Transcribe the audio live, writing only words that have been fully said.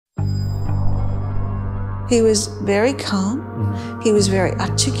He was very calm. He was very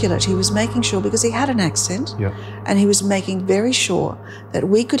articulate. He was making sure, because he had an accent, and he was making very sure that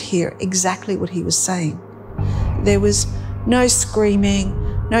we could hear exactly what he was saying. There was no screaming,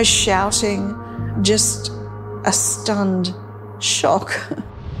 no shouting, just a stunned shock.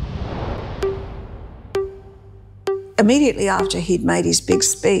 Immediately after he'd made his big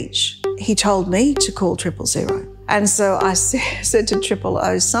speech, he told me to call 000. And so I said to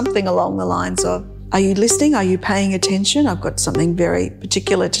 000 something along the lines of, "Are you listening? Are you paying attention? I've got something very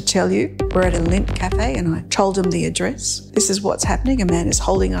particular to tell you. We're at a Lint cafe," and I told him the address. "This is what's happening. A man is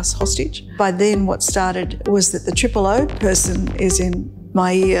holding us hostage." By then, what started was that the 000 person is in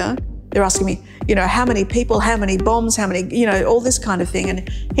my ear. They're asking me, you know, how many people, how many bombs, how many, you know, all this kind of thing. And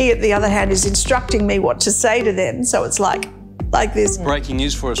he, at the other hand, is instructing me what to say to them. So it's like this. Breaking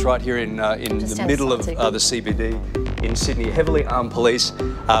news for us right here in the middle of the CBD in Sydney. Heavily armed police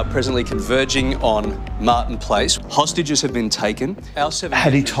are presently converging on Martin Place. Hostages have been taken.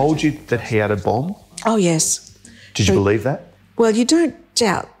 Had he told you that he had a bomb? Oh, yes. Did you believe that? Well, you don't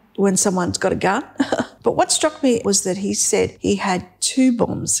doubt when someone's got a gun. But what struck me was that he said he had 2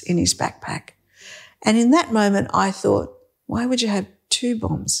 bombs in his backpack. And in that moment, I thought, why would you have 2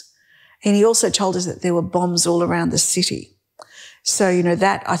 bombs? And he also told us that there were bombs all around the city. So, you know,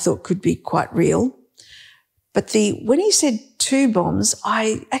 that I thought could be quite real. But when he said 2 bombs,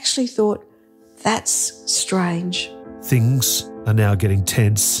 I actually thought, that's strange. Things are now getting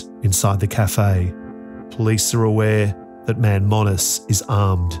tense inside the cafe. Police are aware that Man Monis is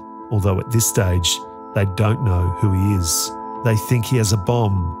armed, although at this stage, they don't know who he is. They think he has a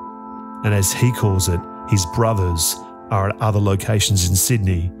bomb, and as he calls it, his brothers are at other locations in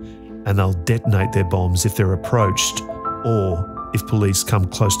Sydney, and they'll detonate their bombs if they're approached or if police come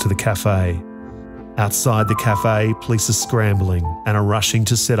close to the cafe. Outside the cafe, police are scrambling and are rushing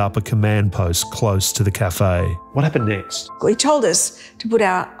to set up a command post close to the cafe. What happened next? He told us to put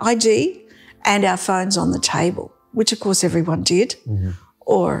our ID and our phones on the table, which of course everyone did,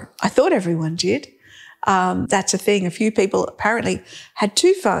 or I thought everyone did. That's a thing. A few people apparently had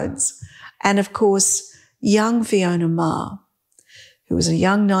 2 phones. And of course, young Fiona Ma, who was a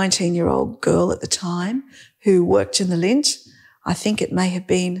young 19-year-old girl at the time who worked in the Lint, I think it may have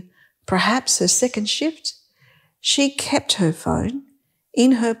been perhaps her second shift, she kept her phone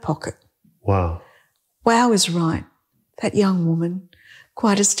in her pocket. Wow. Wow is right. That young woman,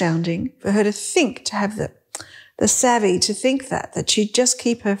 quite astounding for her to think, to have the savvy to think that she'd just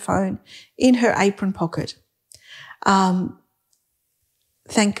keep her phone in her apron pocket.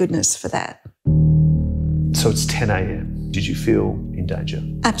 Thank goodness for that. So it's 10 a.m. Did you feel in danger?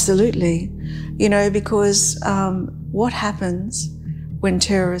 Absolutely. You know, because what happens when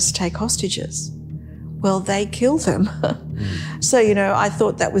terrorists take hostages? Well, they kill them. So, you know, I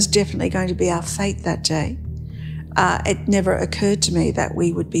thought that was definitely going to be our fate that day. It never occurred to me that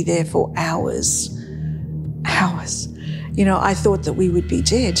we would be there for hours. Hours. You know, I thought that we would be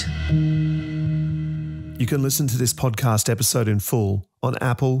dead. You can listen to this podcast episode in full on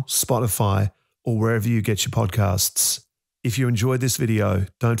Apple, Spotify, or wherever you get your podcasts. If you enjoyed this video,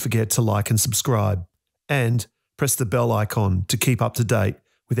 don't forget to like and subscribe, and press the bell icon to keep up to date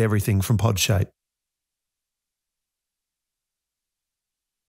with everything from Podshape.